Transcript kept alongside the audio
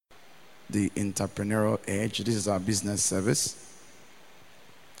the Entrepreneurial Edge. This is our business service.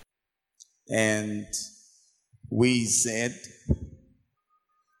 And we said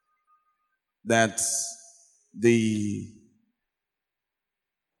that the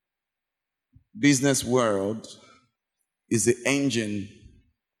business world is the engine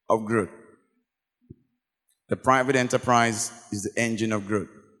of growth. The private enterprise is the engine of growth.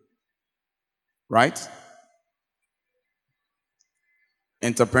 Right?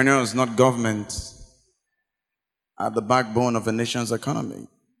 Entrepreneurs, not government, are the backbone of a nation's economy.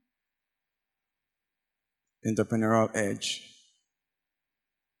 Entrepreneurial Edge.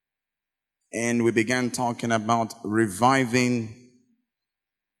 And we began talking about reviving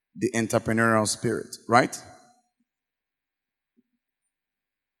the entrepreneurial spirit, right?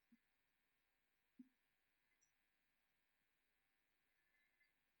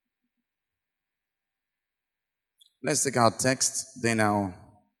 Let's take our text, then now.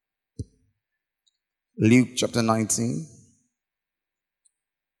 Luke chapter 19.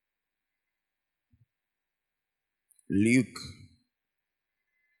 Luke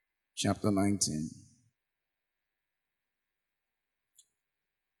chapter 19.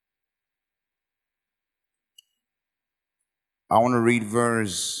 I want to read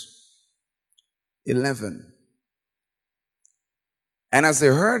verse 11. And as they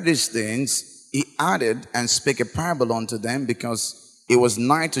heard these things, he added and spake a parable unto them, because it was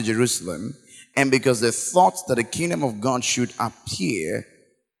nigh to Jerusalem, and because they thought that the kingdom of God should appear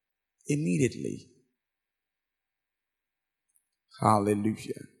immediately.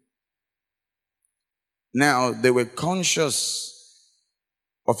 Hallelujah. Now they were conscious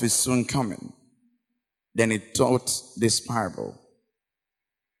of his soon coming. Then he taught this parable.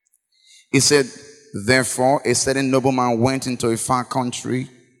 He said, therefore, a certain nobleman went into a far country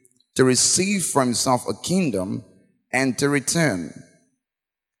to receive for himself a kingdom and to return.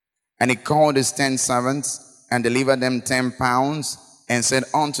 And he called his 10 servants and delivered them 10 pounds and said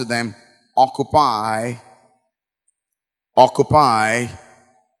unto them, occupy.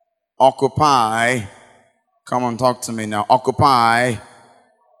 Come on, talk to me now. Occupy.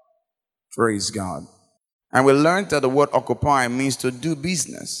 Praise God. And we learned that the word occupy means to do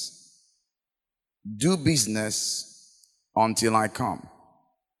business. Do business until I come.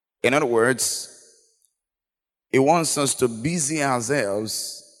 In other words, it wants us to busy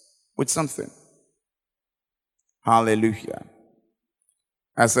ourselves with something. Hallelujah.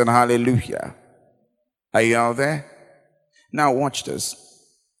 I said hallelujah. Are you out there? Now watch this.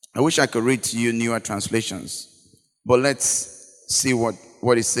 I wish I could read to you newer translations, but let's see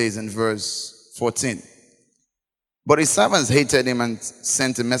what it says in verse 14. But his servants hated him and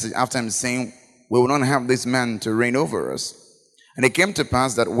sent a message after him, saying, we will not have this man to reign over us. And it came to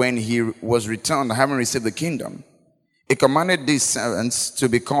pass that when he was returned, having received the kingdom, he commanded these servants to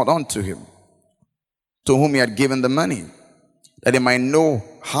be called unto him, to whom he had given the money, that he might know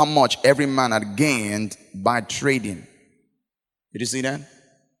how much every man had gained by trading. Did you see that?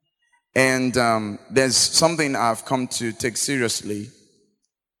 And there's something I've come to take seriously,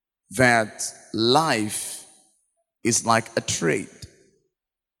 that life is like a trade.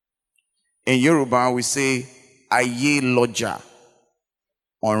 In Yoruba, we say, aye loja,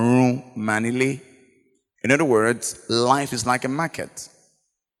 orun manile. In other words, life is like a market.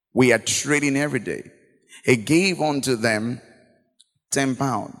 We are trading every day. He gave unto them 10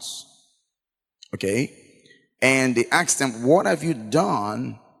 pounds. Okay? And they asked them, what have you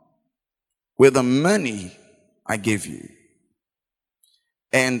done with the money I gave you?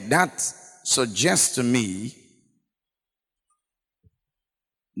 And that suggests to me,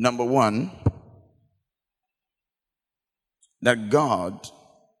 number one, that God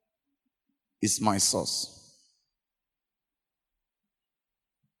is my source.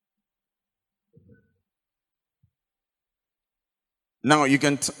 Now you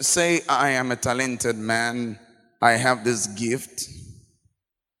can say, I am a talented man, I have this gift.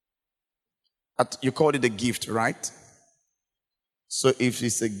 You call it a gift, right? So if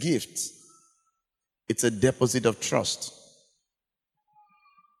it's a gift, it's a deposit of trust.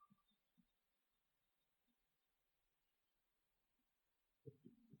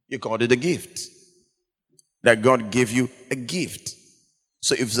 You called it a gift. That God gave you a gift.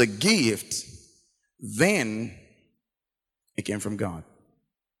 So if it's a gift, then it came from God.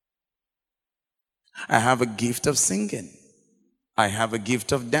 I have a gift of singing. I have a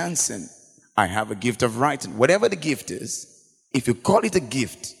gift of dancing. I have a gift of writing. Whatever the gift is, if you call it a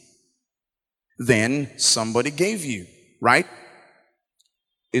gift, then somebody gave you, right?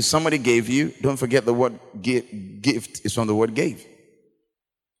 If somebody gave you, don't forget the word gift is from the word gave.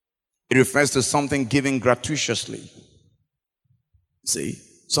 It refers to something given gratuitously. See?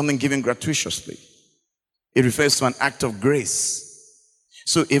 something given gratuitously. It refers to an act of grace.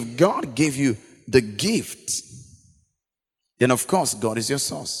 So if God gave you the gift, then of course God is your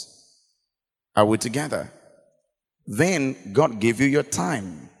source. Are we together? Then God gave you your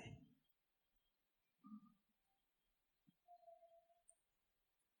time.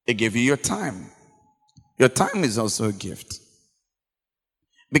 He gave you your time. Your time is also a gift.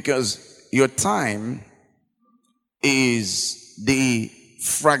 Because your time is the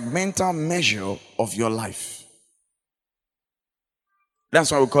fragmental measure of your life.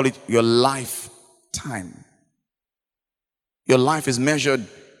 That's why we call it your lifetime. Your life is measured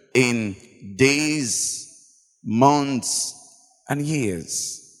in days, months, and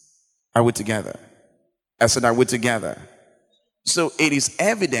years. Are we together? I said, are we together? So it is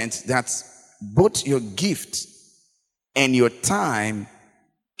evident that both your gift and your time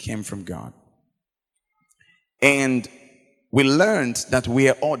came from God. And we learned that we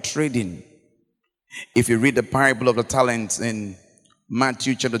are all trading. If you read the parable of the talents in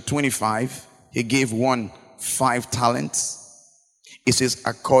Matthew chapter 25, he gave one 5 talents. It says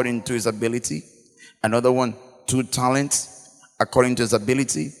according to his ability. Another one 2 talents according to his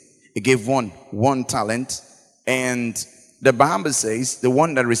ability. He gave one talent. And the Bible says the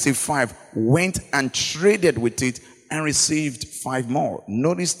one that received 5 went and traded with it and received 5 more.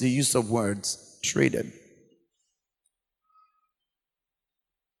 Notice the use of words, traded.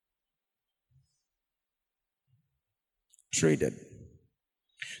 Traded.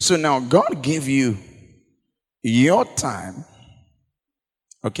 So now God gave you your time,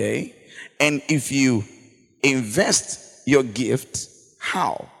 okay? And if you invest your gift,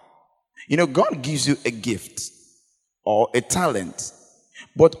 how? You know, God gives you a gift or a talent,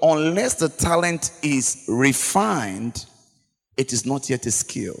 but unless the talent is refined, it is not yet a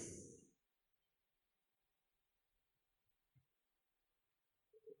skill.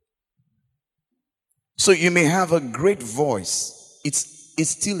 So you may have a great voice. It's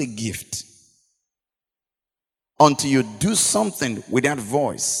still a gift. Until you do something with that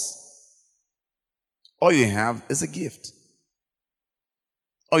voice, all you have is a gift.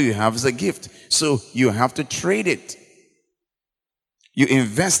 All you have is a gift. So you have to trade it. You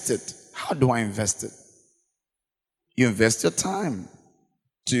invest it. How do I invest it? You invest your time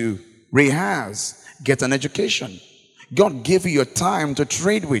to rehearse, get an education. God gave you your time to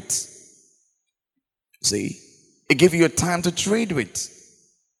trade with. See, He gave you your time to trade with.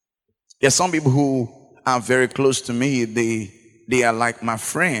 There are some people who are very close to me. They are like my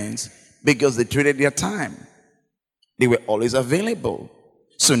friends because they traded their time. They were always available.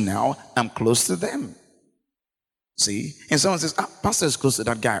 So now I'm close to them. See? And someone says, Pastor is close to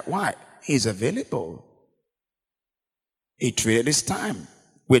that guy. Why? He's available. He traded his time.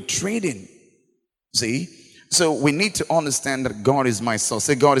 We're trading. See? So we need to understand that God is my source.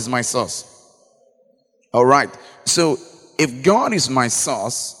 Say, God is my source. All right. So if God is my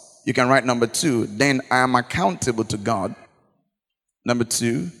source, you can write number 2, then I am accountable to God. Number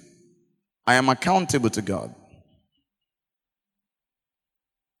 2, I am accountable to God.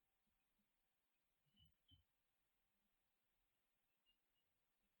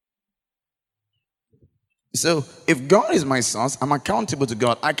 So if God is my source, I'm accountable to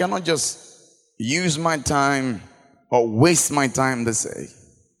God. I cannot just use my time or waste my time to say.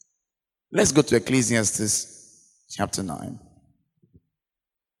 Let's go to Ecclesiastes chapter 9.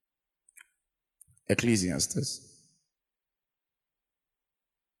 Ecclesiastes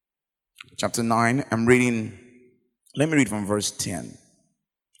chapter 9. I'm reading, let me read from verse 10.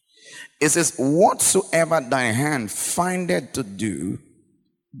 It says, whatsoever thy hand findeth to do,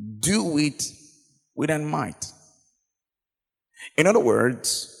 do it with thy might. In other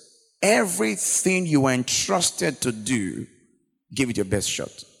words, everything you are entrusted to do, give it your best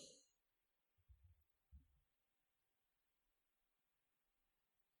shot.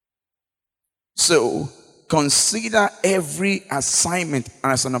 So, consider every assignment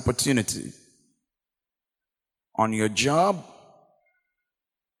as an opportunity. On your job,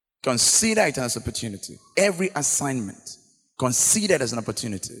 consider it as an opportunity. Every assignment, consider it as an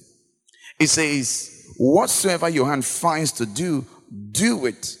opportunity. It says, whatsoever your hand finds to do, do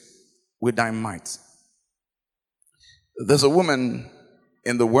it with thy might. There's a woman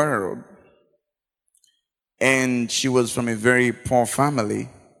in the world, and she was from a very poor family,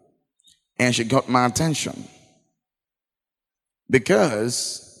 and she got my attention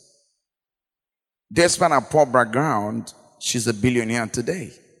because despite her poor background, she's a billionaire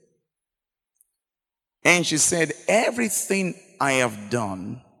today. And she said, everything I have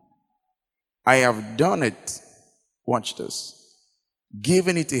done it, watch this,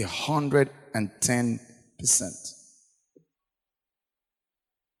 giving it 110%.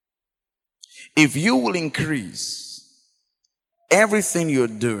 If you will increase everything you're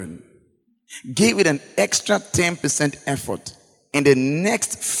doing, give it an extra 10% effort, in the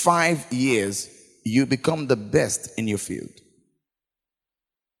next 5 years, you become the best in your field.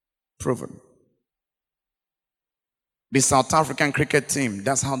 Proven. The South African cricket team,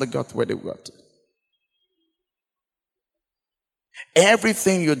 that's how they got where they got.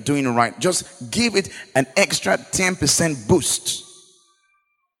 Everything you're doing right, just give it an extra 10% boost.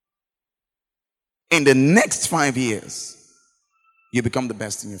 In the next 5 years, you become the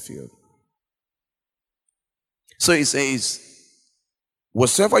best in your field. So he says,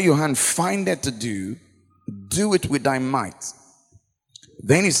 whatsoever your hand findeth to do, do it with thy might.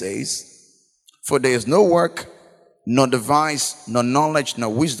 Then he says, for there is no work, nor device, nor knowledge,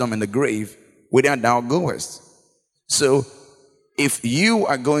 nor wisdom in the grave, whither thou goest. So, if you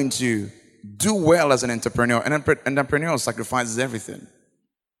are going to do well as an entrepreneur, an entrepreneur sacrifices everything.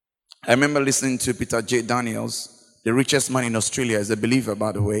 I remember listening to Peter J. Daniels, the richest man in Australia, is a believer,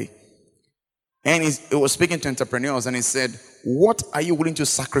 by the way. And he was speaking to entrepreneurs, and he said, what are you willing to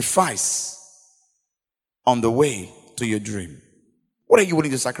sacrifice on the way to your dream? What are you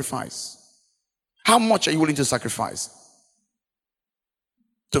willing to sacrifice? How much are you willing to sacrifice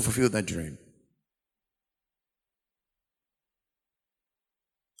to fulfill that dream?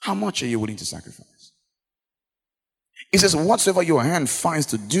 How much are you willing to sacrifice? He says, whatsoever your hand finds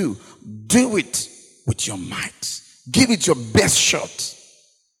to do, do it with your might. Give it your best shot.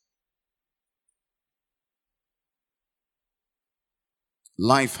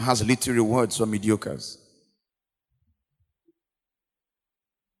 Life has little rewards for mediocres.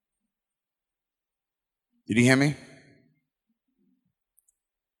 Did you hear me?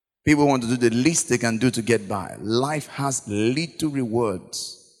 People want to do the least they can do to get by. Life has little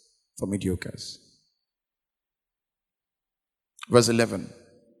rewards for mediocres. Verse 11.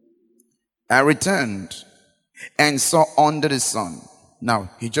 I returned and saw under the sun.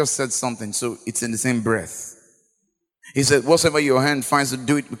 Now, he just said something, so it's in the same breath. He said, whatsoever your hand finds to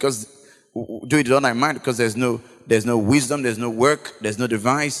do it, because do it on thy mind, because there's no wisdom, there's no work, there's no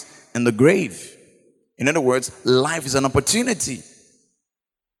device in the grave. In other words, life is an opportunity.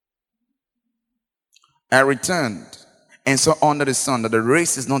 I returned and saw under the sun that the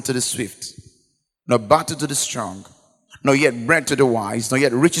race is not to the swift, nor battle to the strong, nor yet bread to the wise, nor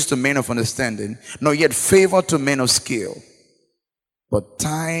yet riches to men of understanding, nor yet favor to men of skill. But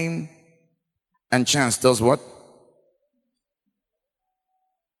time and chance does what?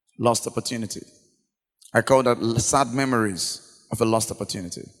 Lost opportunity. I call that sad memories of a lost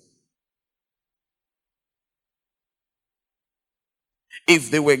opportunity.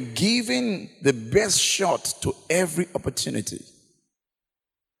 If they were given the best shot to every opportunity,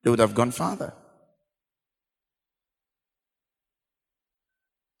 they would have gone farther.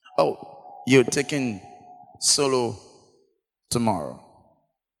 Oh, you're taking solo tomorrow.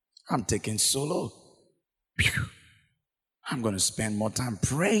 I'm taking solo. Phew. I'm going to spend more time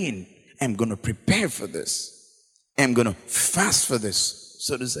praying. I'm going to prepare for this. I'm going to fast for this,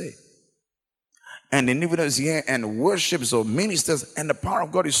 so to say. And the individuals here and worships or ministers, and the power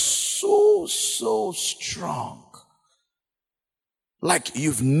of God is so strong. Like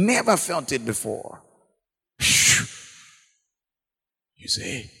you've never felt it before. You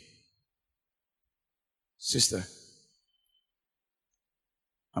say, sister,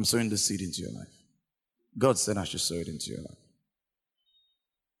 I'm sowing the seed into your life. God said I should sow it into your life.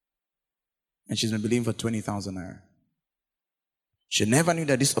 And she's been believing for 20,000 naira. She never knew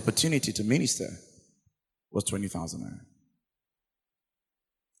that this opportunity to minister was 20,000 naira.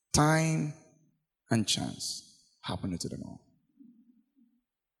 Time and chance happened to them all.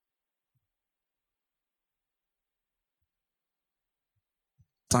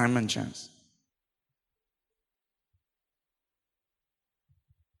 Time and chance.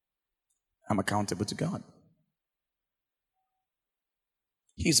 I'm accountable to God.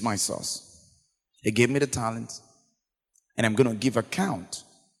 He's my source. He gave me the talent, and I'm going to give account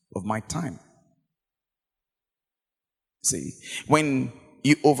of my time. See, when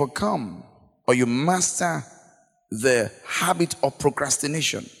you overcome or you master the habit of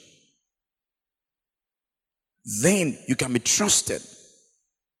procrastination, then you can be trusted.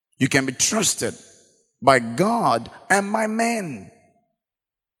 You can be trusted by God and by men.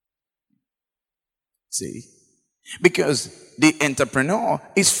 See, because the entrepreneur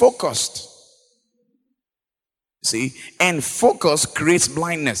is focused. See, and focus creates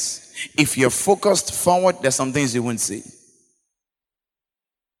blindness. If you're focused forward, there's some things you won't see.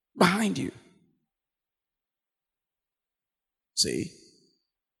 Behind you. See?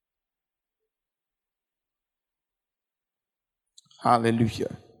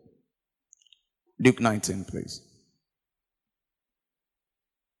 Hallelujah. Luke 19, please.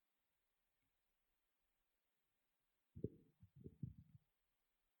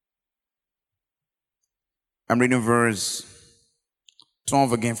 I'm reading verse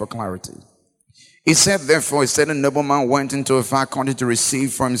 12 again for clarity. He said, therefore, a certain nobleman went into a far country to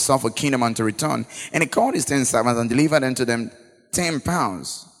receive for himself a kingdom and to return. And he called his 10 servants and delivered unto them 10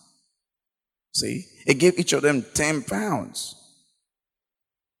 pounds. See, he gave each of them 10 pounds.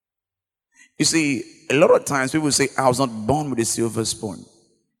 You see, a lot of times people say, I was not born with a silver spoon.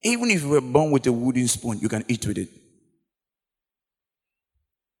 Even if you were born with a wooden spoon, you can eat with it.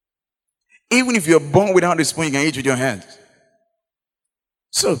 Even if you're born without a spoon, you can eat with your hands.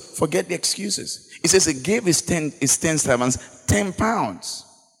 So forget the excuses. He says he gave his 10 servants 10 pounds.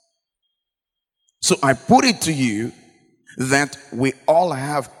 So I put it to you that we all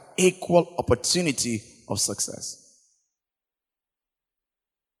have equal opportunity of success.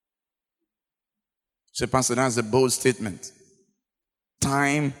 So, Pastor, that's a bold statement.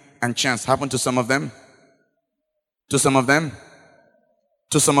 Time and chance happen to some of them. To some of them.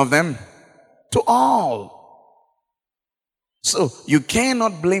 To some of them. To all. So, you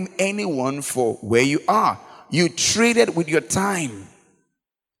cannot blame anyone for where you are. You traded with your time.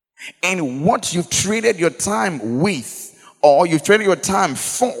 And what you've traded your time with, or you've traded your time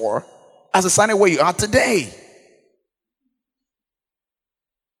for, has decided where you are today.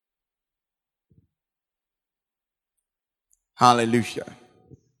 Hallelujah.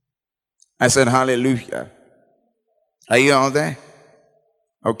 I said hallelujah. Are you all there?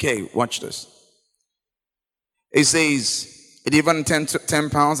 Okay, watch this. It says, he gave 10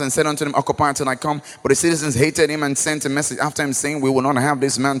 pounds and said unto them, occupy till I come. But the citizens hated him and sent a message after him, saying, we will not have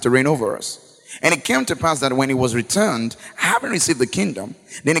this man to reign over us. And it came to pass that when he was returned, having received the kingdom,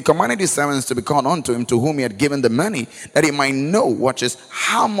 then he commanded his servants to be called unto him, to whom he had given the money, that he might know, watch this,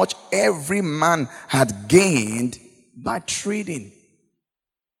 how much every man had gained by trading.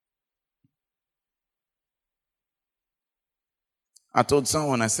 I told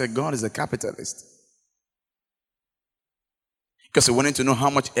someone, I said, God is a capitalist. Because he wanted to know how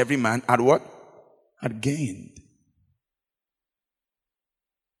much every man had what? Had gained.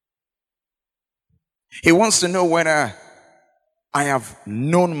 He wants to know whether I have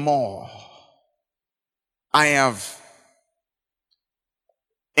known more. I have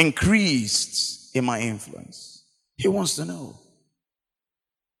increased in my influence. He wants to know.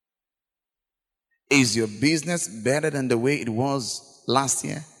 Is your business better than the way it was last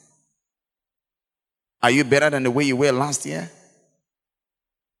year? Are you better than the way you were last year?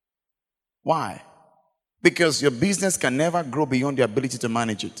 Why? Because your business can never grow beyond your ability to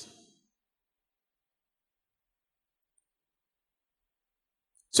manage it.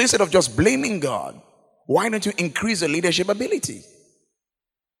 So instead of just blaming God, why don't you increase your leadership ability?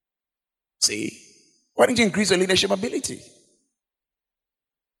 See? Why don't you increase your leadership ability?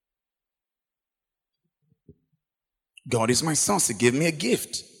 God is my source. He gave me a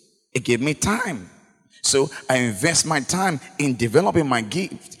gift. He gave me time. So I invest my time in developing my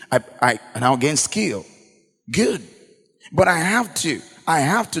gift. I now gain skill. Good. But I have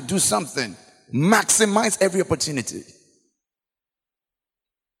to do something. Maximize every opportunity.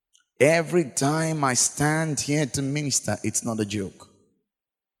 Every time I stand here to minister, it's not a joke.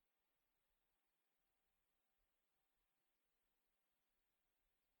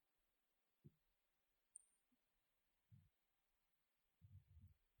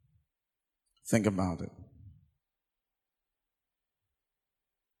 Think about it.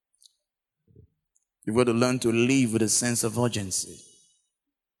 You've got to learn to live with a sense of urgency.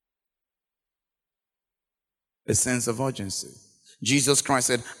 A sense of urgency. Jesus Christ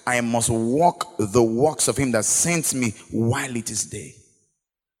said, I must walk the works of him that sent me while it is day.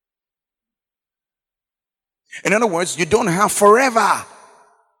 In other words, you don't have forever.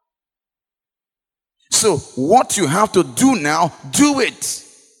 So what you have to do now, do it.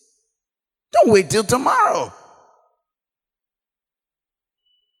 Don't wait till tomorrow.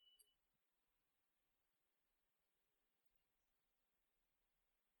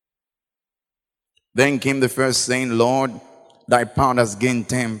 Then came the first saying, Lord, thy pound has gained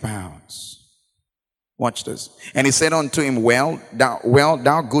 10 pounds. Watch this. And he said unto him, well,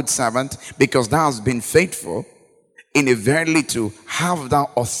 thou good servant, because thou hast been faithful in a very little, have thou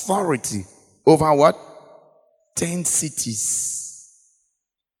authority over what? 10 cities.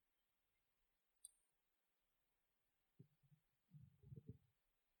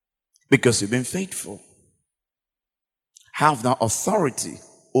 Because you've been faithful. Have thou authority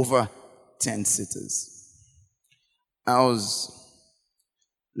over 10 cities. I was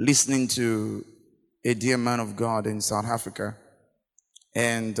listening to a dear man of God in South Africa,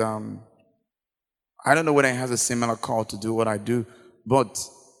 and I don't know whether he has a similar call to do what I do, but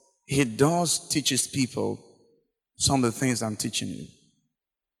he does teach his people some of the things I'm teaching you.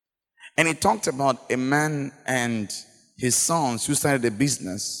 And he talked about a man and his sons who started a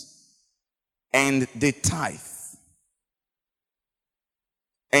business, and they tithe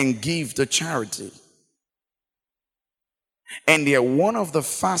and give to charity. And they are one of the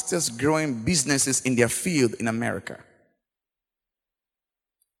fastest growing businesses in their field in America.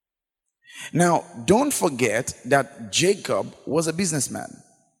 Now, don't forget that Jacob was a businessman.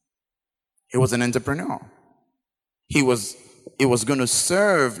 He was an entrepreneur. He was going to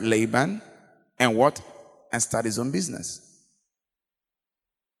serve Laban and what? And start his own business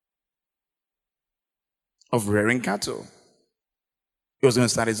of rearing cattle. He was going to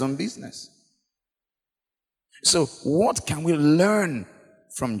start his own business. So what can we learn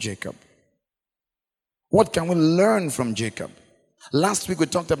from Jacob? What can we learn from Jacob? Last week we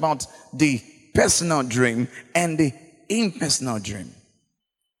talked about the personal dream and the impersonal dream.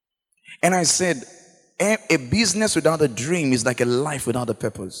 And I said, a business without a dream is like a life without a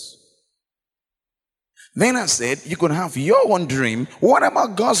purpose. Then I said, you can have your own dream. What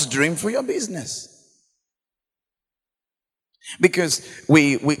about God's dream for your business? Because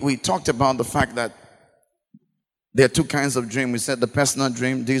we talked about the fact that there are two kinds of dream. We said the personal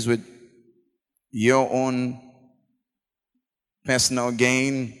dream deals with your own personal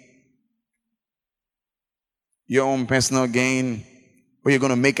gain. Your own personal gain. What you're going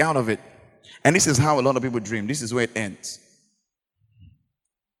to make out of it. And this is how a lot of people dream. This is where it ends.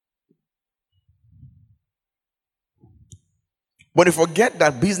 But you forget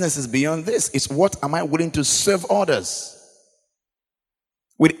that business is beyond this. It's what am I willing to serve others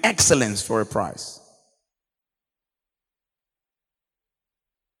with excellence for a price.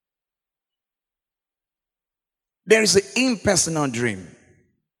 There is an impersonal dream.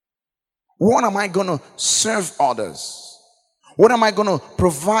 What am I going to serve others? What am I going to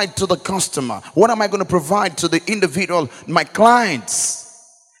provide to the customer? What am I going to provide to the individual, my clients,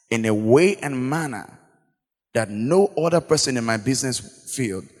 in a way and manner that no other person in my business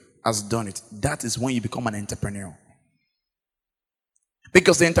field has done it? That is when you become an entrepreneur.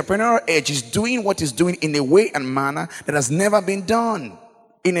 Because the entrepreneurial edge is doing what is doing in a way and manner that has never been done.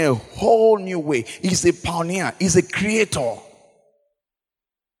 In a whole new way. He's a pioneer. He's a creator.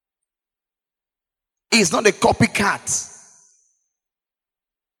 He's not a copycat.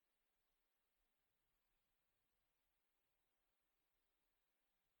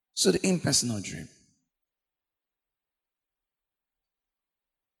 So the impersonal dream.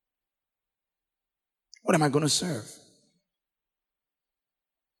 What am I going to serve?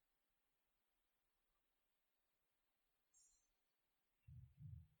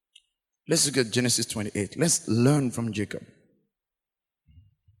 Let's look at Genesis 28. Let's learn from Jacob.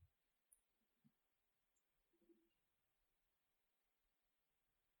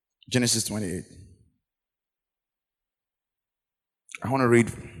 Genesis 28. I want to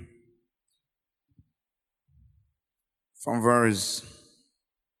read from verse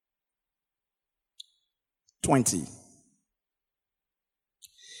 20.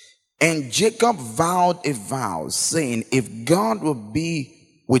 And Jacob vowed a vow, saying, if God will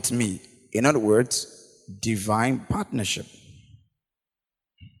be with me, in other words, divine partnership.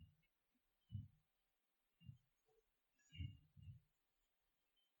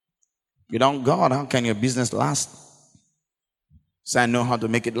 Without God, how can your business last? So I know how to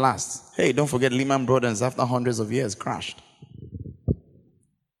make it last. Hey, don't forget Lehman Brothers, after hundreds of years, crashed.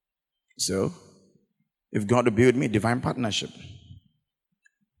 So, if God will be with me, divine partnership.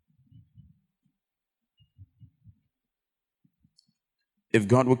 If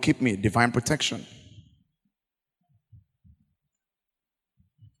God will keep me, divine protection.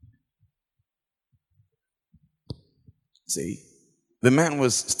 See, the man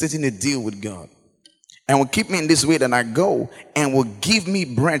was stating a deal with God. And will keep me in this way that I go, and will give me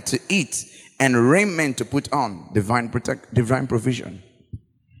bread to eat and raiment to put on. Divine provision.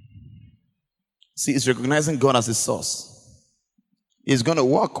 See, it's recognizing God as his source. It's going to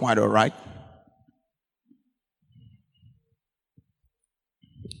work quite all right.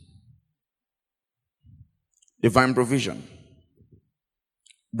 Divine provision.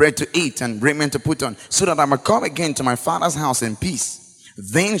 Bread to eat and raiment to put on, so that I may come again to my father's house in peace.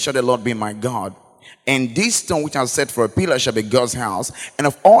 Then shall the Lord be my God. And this stone which I set for a pillar shall be God's house. And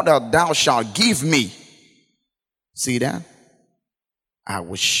of all that thou shalt give me, see that? I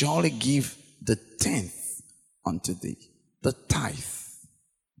will surely give the 10th unto thee. The tithe.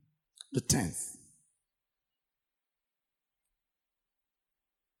 The 10th.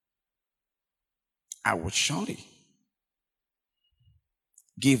 I will surely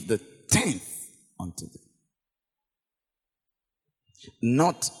give the 10th unto thee.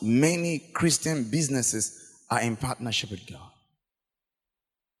 Not many Christian businesses are in partnership with God.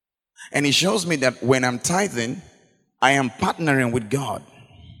 And it shows me that when I'm tithing, I am partnering with God.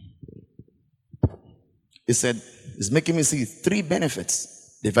 He said, it's making me see 3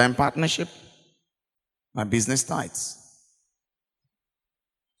 benefits: divine partnership, my business tithes;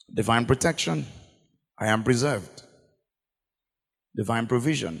 divine protection, I am preserved; divine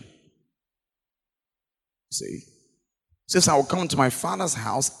provision. See? Says, I will come to my Father's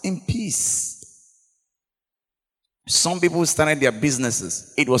house in peace. Some people started their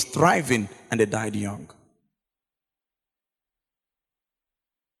businesses, it was thriving, and they died young.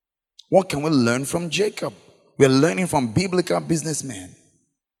 What can we learn from Jacob? We're learning from biblical businessmen.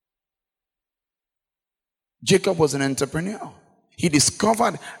 Jacob was an entrepreneur. He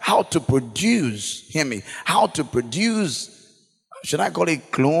discovered how to produce, hear me, how to produce, should I call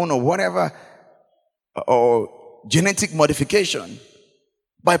it clone or whatever, or genetic modification,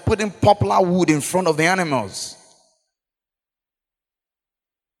 by putting poplar wood in front of the animals.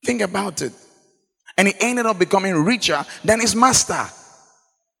 Think about it. And he ended up becoming richer than his master.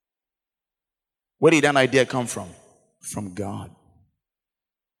 Where did that idea come from? From God.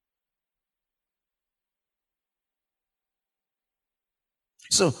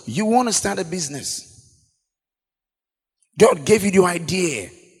 So you want to start a business. God gave you the idea.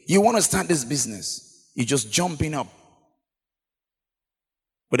 You want to start this business. You're just jumping up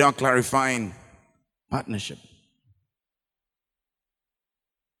without clarifying partnership.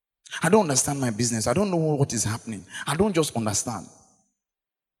 I don't understand my business. I don't know what is happening. I don't just understand.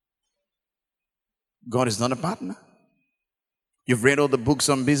 God is not a partner. You've read all the books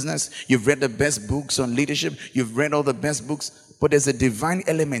on business. You've read the best books on leadership. You've read all the best books. But there's a divine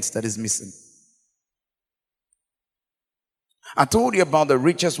element that is missing. I told you about the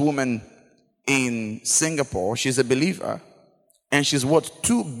richest woman in Singapore. She's a believer. And she's worth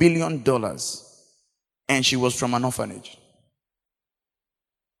 $2 billion. And she was from an orphanage.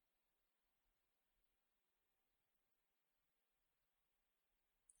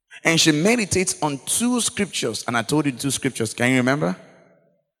 And she meditates on 2 scriptures. And I told you 2 scriptures. Can you remember?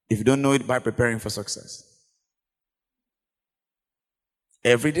 If you don't know it, by preparing for success.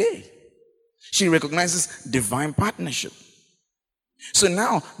 Every day. She recognizes divine partnership. So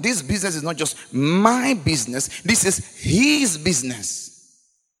now, this business is not just my business. This is his business.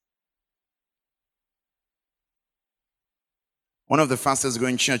 One of the fastest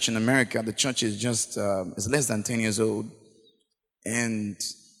growing church in America, the church is just, is less than 10 years old. And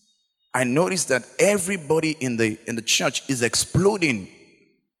I noticed that everybody in the church is exploding.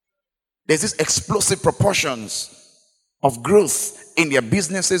 There's these explosive proportions of growth in their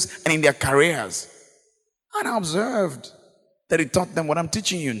businesses and in their careers. And I observed that he taught them what I'm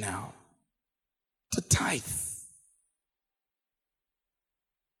teaching you now. To tithe.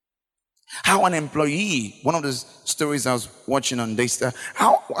 How an employee, one of the stories I was watching on Daystar,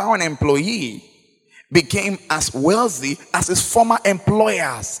 how an employee became as wealthy as his former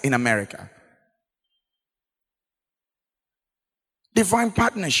employers in America. Divine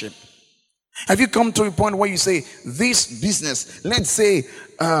partnership. Have you come to a point where you say, this business, let's say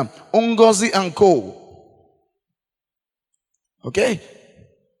Ngozi and Co. Okay?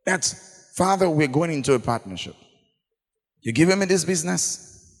 That's, Father, we're going into a partnership. You give me this business,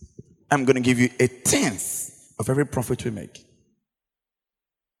 I'm going to give you 1/10 of every profit we make.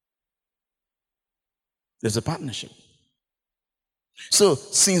 There's a partnership. So,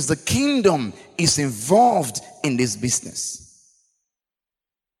 since the kingdom is involved in this business,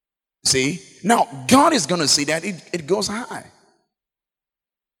 see, now God is going to see that it goes high.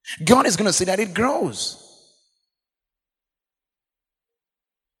 God is going to see that it grows.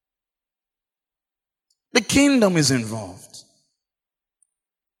 The kingdom is involved.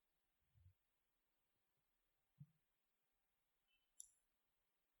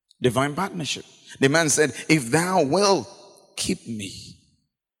 Divine partnership. The man said, if thou wilt keep me.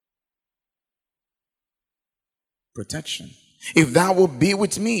 Protection. If thou wilt be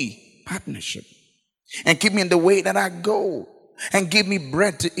with me. Partnership. And keep me in the way that I go. And give me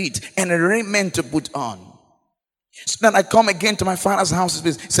bread to eat. And raiment to put on. So that I come again to my Father's house.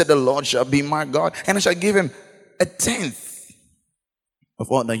 Said the Lord shall be my God. And I shall give him 1/10 of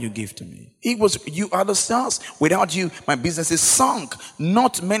all that you give to me. You are the stars. Without you, my business is sunk.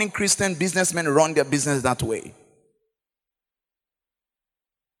 Not many Christian businessmen run their business that way.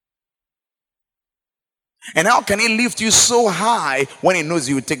 And how can he lift you so high when he knows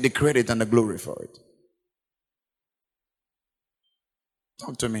you will take the credit and the glory for it?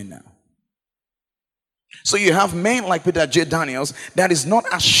 Talk to me now. So you have men like Peter J. Daniels that is not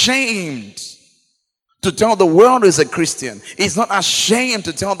ashamed to tell the world he's a Christian. He's not ashamed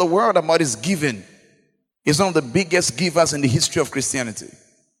to tell the world about his giving. He's one of the biggest givers in the history of Christianity.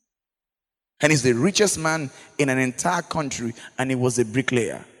 And he's the richest man in an entire country, and he was a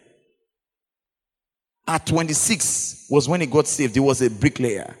bricklayer. At 26 was when he got saved. He was a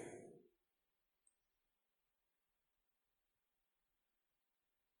bricklayer.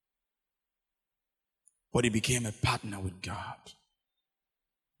 But he became a partner with God.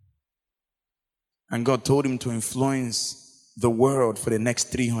 And God told him to influence the world for the next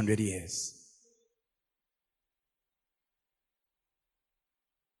 300 years.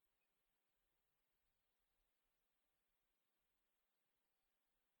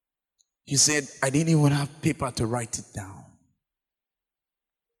 He said, I didn't even have paper to write it down.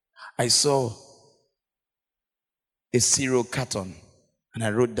 I saw a cereal carton and I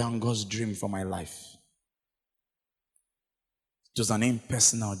wrote down God's dream for my life. It was an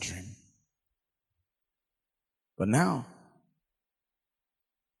impersonal dream. But now,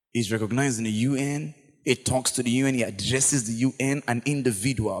 he's recognized in the UN. He talks to the UN. He addresses the UN, an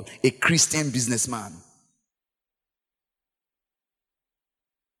individual, a Christian businessman.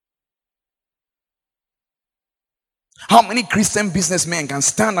 How many Christian businessmen can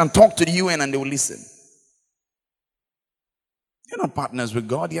stand and talk to the UN and they will listen? They're not partners with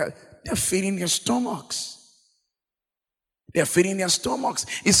God. They're feeding their stomachs. They're feeding their stomachs.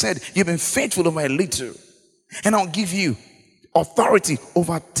 He said, you've been faithful over a little, and I'll give you authority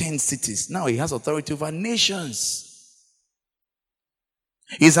over 10 cities. Now he has authority over nations.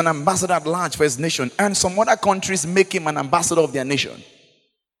 He's an ambassador at large for his nation, and some other countries make him an ambassador of their nation.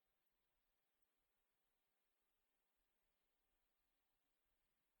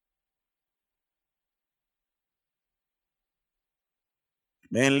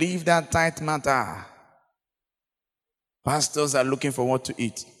 Then leave that tight matter. Pastors are looking for what to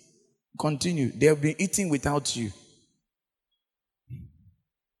eat. Continue. They have been eating without you.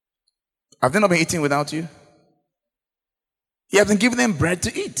 Have they not been eating without you? You have been giving them bread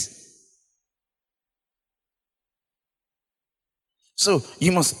to eat. So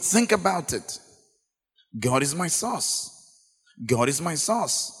you must think about it. God is my source. God is my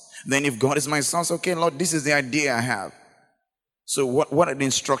source. Then if God is my source, okay, Lord, this is the idea I have. So what are the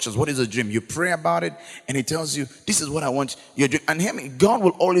instructions? What is a dream? You pray about it, and he tells you, this is what I want your dream. And hear me, God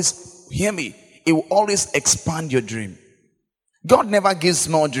will always, hear me, he will always expand your dream. God never gives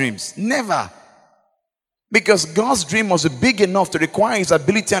small dreams. Never. Because God's dream must be big enough to require his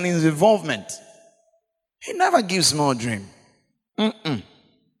ability and his involvement. He never gives small dream. The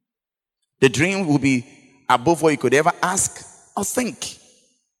dream will be above what you could ever ask or think.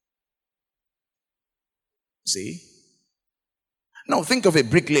 See? Now think of a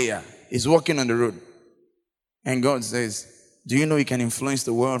bricklayer. He's walking on the road. And God says, do you know you can influence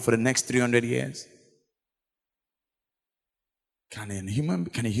the world for the next 300 years? Can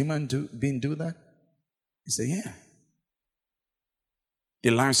a human being do that? He said, yeah. The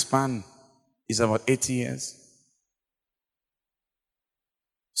lifespan is about 80 years.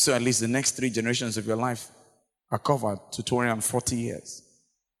 So at least the next 3 generations of your life are covered to 240 years.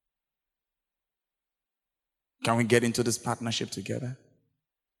 Can we get into this partnership together?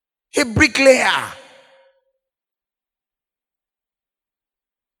 A bricklayer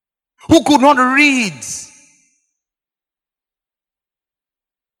who could not read.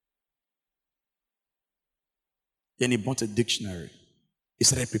 Then he bought a dictionary. He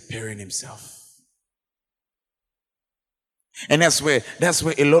started preparing himself. And that's where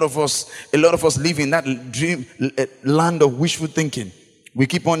a lot of us live in that dream land of wishful thinking. We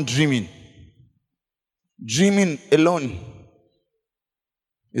keep on dreaming. Dreaming alone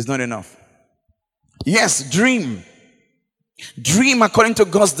is not enough. Yes, dream. Dream according to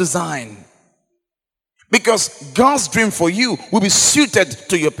God's design. Because God's dream for you will be suited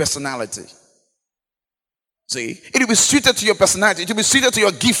to your personality. See, it will be suited to your personality. It will be suited to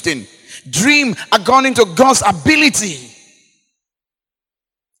your gifting. Dream according to God's ability.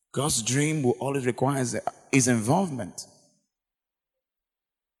 God's dream will always require his involvement,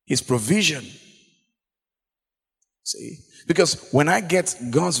 his provision. See, because when I get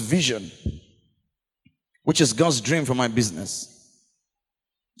God's vision, which is God's dream for my business,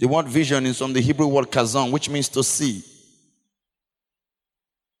 the word vision is from the Hebrew word kazon, which means to see.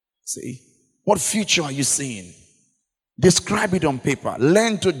 See, what future are you seeing? Describe it on paper.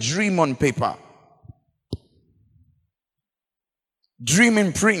 Learn to dream on paper. Dream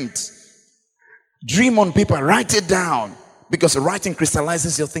in print. Dream on paper. Write it down, because writing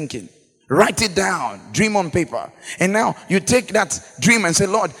crystallizes your thinking. Write it down. Dream on paper. And now you take that dream and say,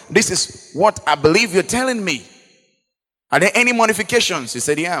 Lord, this is what I believe you're telling me. Are there any modifications? He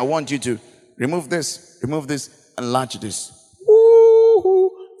said, yeah, I want you to remove this, enlarge this.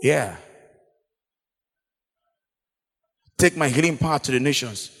 Woo-hoo. Yeah. Take my healing power to the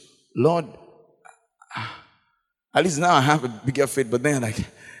nations. Lord, at least now I have a bigger faith, but then like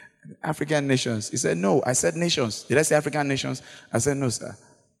African nations. He said, no, I said nations. Did I say African nations? I said, no, sir.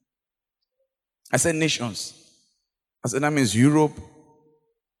 I said nations. I said, that means Europe,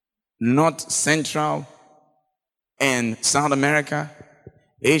 North, Central, and South America,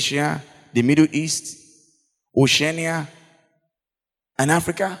 Asia, the Middle East, Oceania, and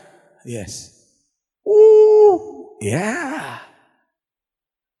Africa. Yes. Ooh, yeah.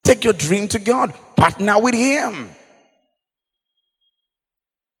 Take your dream to God. Partner with Him.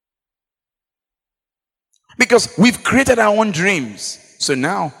 Because we've created our own dreams. So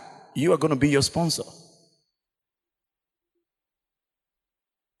now, you are going to be your sponsor.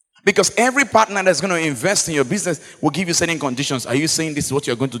 Because every partner that's going to invest in your business will give you certain conditions. Are you saying this is what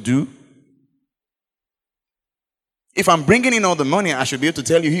you're going to do? If I'm bringing in all the money, I should be able to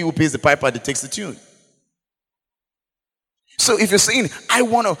tell you, he who pays the piper that takes the tune. So if you're saying, I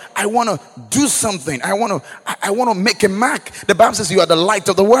want to do something, I want to make a mark, the Bible says you are the light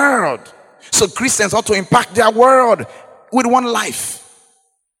of the world. So Christians ought to impact their world with one life.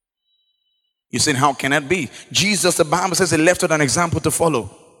 You're saying, how can that be? Jesus, the Bible says, he left us an example to follow.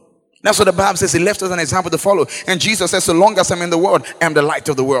 That's what the Bible says. He left us an example to follow. And Jesus says, so long as I'm in the world, I'm the light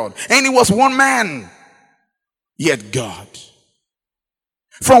of the world. And he was one man, yet God.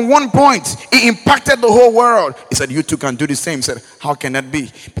 From one point, he impacted the whole world. He said, you too can do the same. He said, how can that be?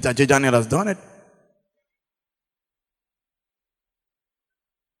 Peter J. Daniel has done it.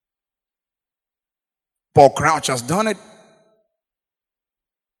 Paul Crouch has done it.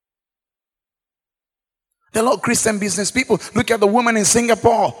 There are a lot of Christian business people. Look at the woman in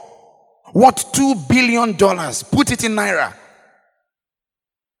Singapore. What? $2 billion. Put it in Naira.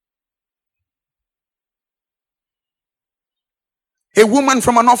 A woman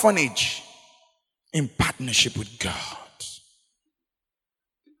from an orphanage. In partnership with God.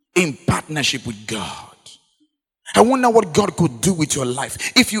 In partnership with God. I wonder what God could do with your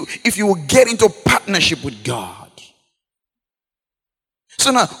life if you will get into partnership with God.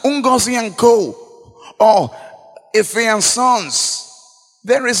 So now, Ngozi and Co. or Ife and Sons,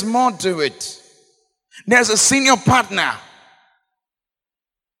 there is more to it. There's a senior partner.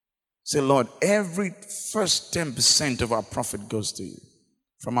 Say, Lord, every first 10% of our profit goes to you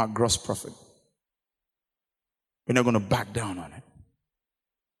from our gross profit. We're not going to back down on it.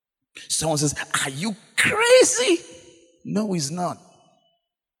 Someone says, are you crazy? No, he's not.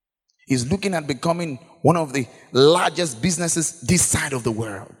 He's looking at becoming one of the largest businesses this side of the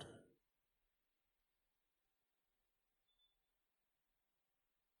world.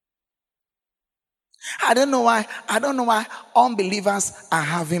 I don't know why unbelievers are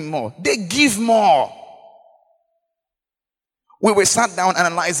having more. They give more. We were sat down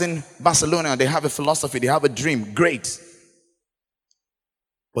analyzing Barcelona. They have a philosophy. They have a dream. Great.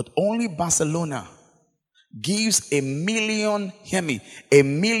 But only Barcelona gives $1 million, hear me,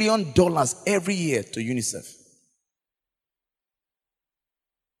 $1 million every year to UNICEF.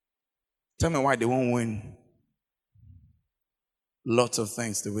 Tell me why they won't win lots of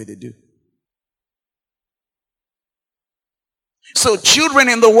things the way they do. So children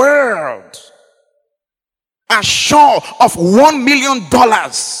in the world are short of $1 million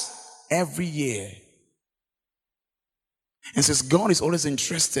every year. And since God is always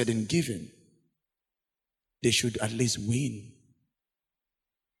interested in giving, they should at least win.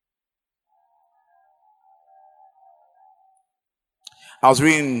 I was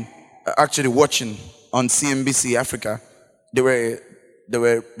watching on CNBC Africa. They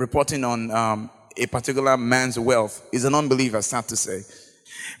were reporting on a particular man's wealth. He's an unbeliever, sad to say.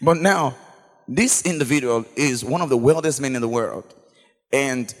 But now, this individual is one of the wealthiest men in the world.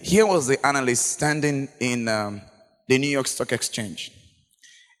 And here was the analyst standing in the New York Stock Exchange.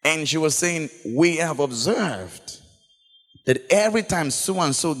 And she was saying, we have observed that every time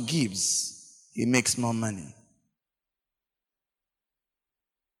so-and-so gives, he makes more money.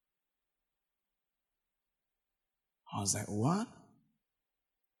 I was like, what?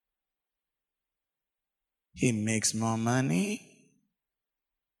 He makes more money?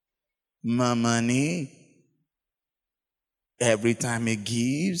 More money? Every time he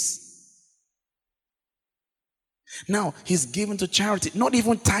gives? Now, he's given to charity, not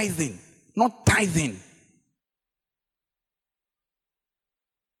even tithing. Not tithing.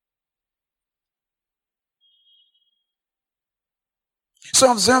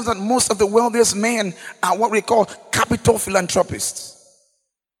 So observe that most of the wealthiest men are what we call capital philanthropists.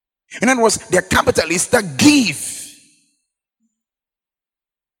 In other words, they're capitalists that give.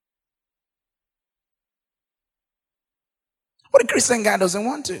 But the Christian guy doesn't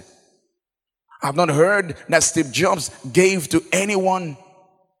want to. I've not heard that Steve Jobs gave to anyone.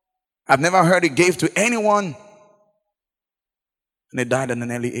 I've never heard he gave to anyone. And he died at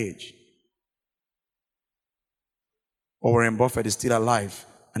an early age. Or Warren Buffett is still alive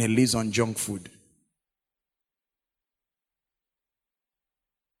and he lives on junk food.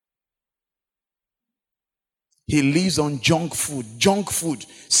 He lives on junk food. Junk food.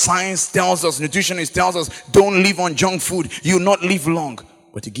 Science tells us, nutritionists tells us, don't live on junk food. You will not live long.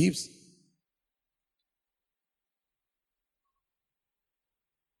 But he gives.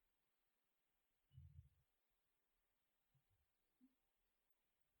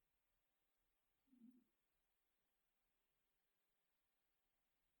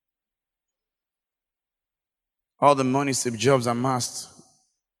 All the money Steve Jobs amassed,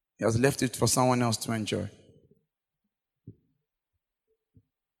 he has left it for someone else to enjoy.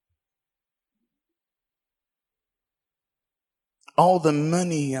 All the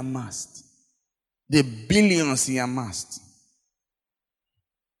money he amassed, the billions he amassed,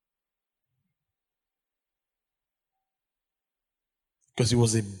 because he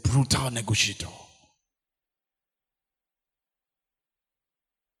was a brutal negotiator.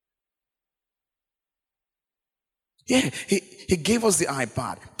 Yeah, he gave us the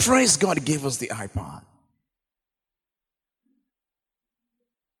iPad. Praise God, he gave us the iPad.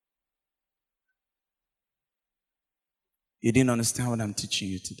 You didn't understand what I'm teaching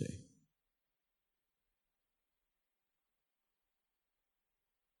you today.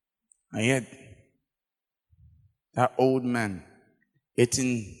 And yet, that old man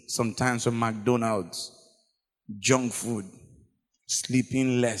eating sometimes from McDonald's, junk food,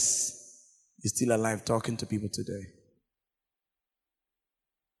 sleeping less, is still alive talking to people today.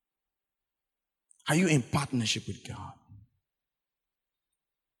 Are you in partnership with God?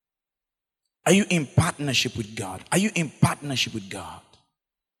 Are you in partnership with God? Are you in partnership with God?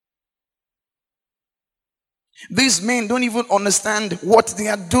 These men don't even understand what they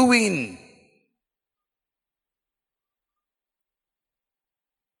are doing.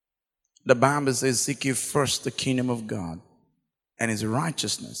 The Bible says, seek ye first the kingdom of God and his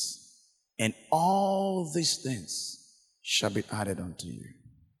righteousness, and all these things shall be added unto you.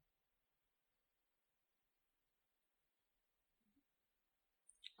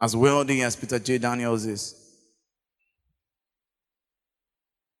 As wealthy as Peter J. Daniels is,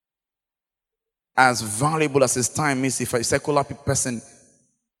 as valuable as his time is, if a secular person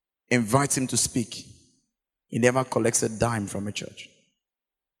invites him to speak, he never collects a dime from a church.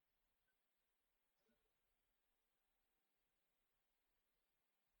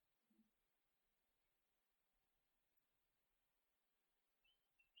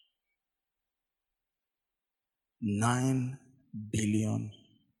 $9 billion.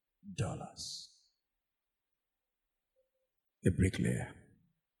 The bricklayer.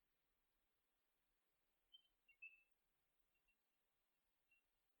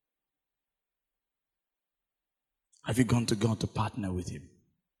 Have you gone to God to partner with him,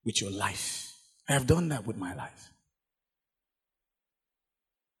 with your life? I have done that with my life.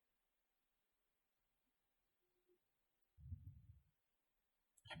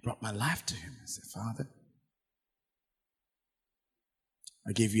 I brought my life to him and said, Father,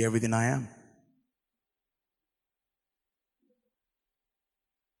 I give you everything I am.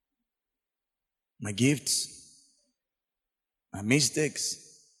 My gifts, my mistakes,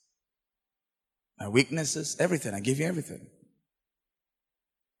 my weaknesses, everything. I give you everything.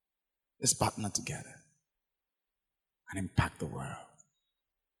 Let's partner together and impact the world.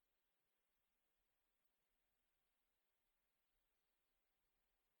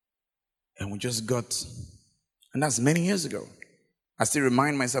 And we just got, and that's many years ago. I still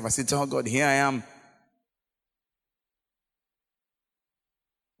remind myself, I still tell God, here I am.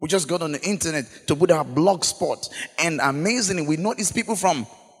 We just got on the internet to put our blog spot. And amazingly, we notice people from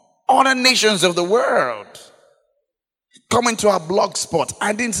other nations of the world coming to our blog spot.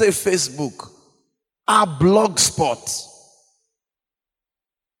 I didn't say Facebook. Our blog spot.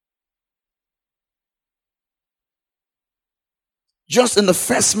 Just in the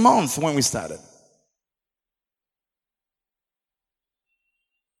first month when we started.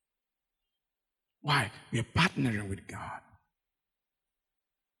 Why? We're partnering with God.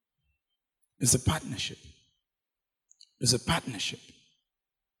 It's a partnership. It's a partnership.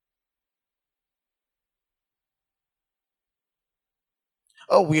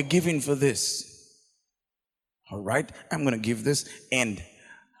 Oh, we're giving for this. All right, I'm going to give this. And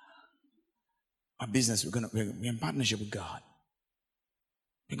our business, we're in partnership with God.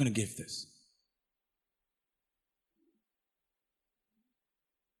 We're going to give this.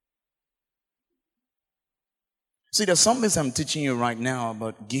 See, there's some things I'm teaching you right now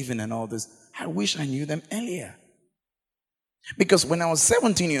about giving and all this. I wish I knew them earlier. Because when I was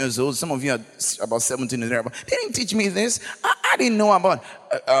 17 years old, some of you are about 17 years old, they didn't teach me this. I didn't know about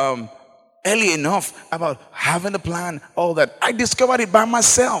early enough about having a plan, all that. I discovered it by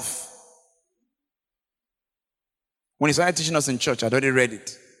myself. When he started teaching us in church, I'd already read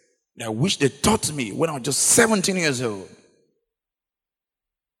it. I wish they taught me when I was just 17 years old.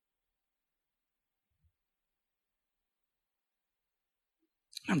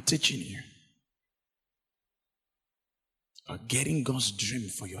 I'm teaching you about getting God's dream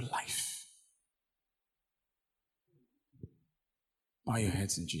for your life. Bow your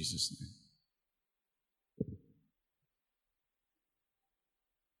heads in Jesus' name.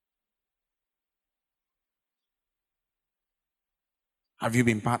 Have you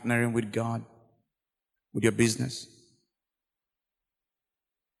been partnering with God with your business?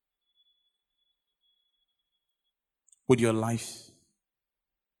 With your life?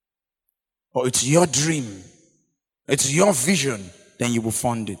 Or it's your dream, it's your vision, then you will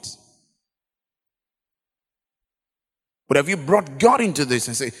fund it. But have you brought God into this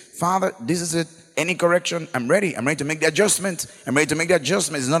and say, Father, this is it. Any correction? I'm ready. I'm ready to make the adjustment. I'm ready to make the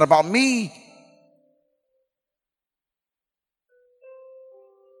adjustment. It's not about me.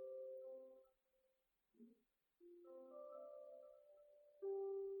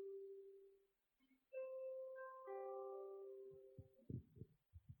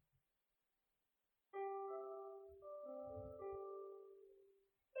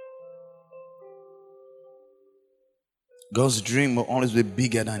 God's dream will always be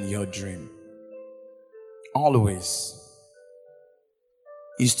bigger than your dream. Always.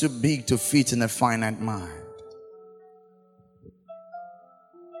 It's too big to fit in a finite mind.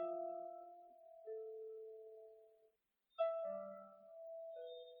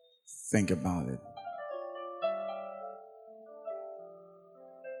 Think about it.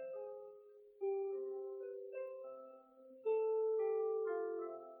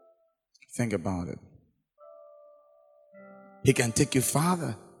 Think about it. He can take you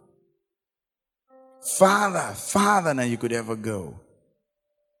farther than you could ever go.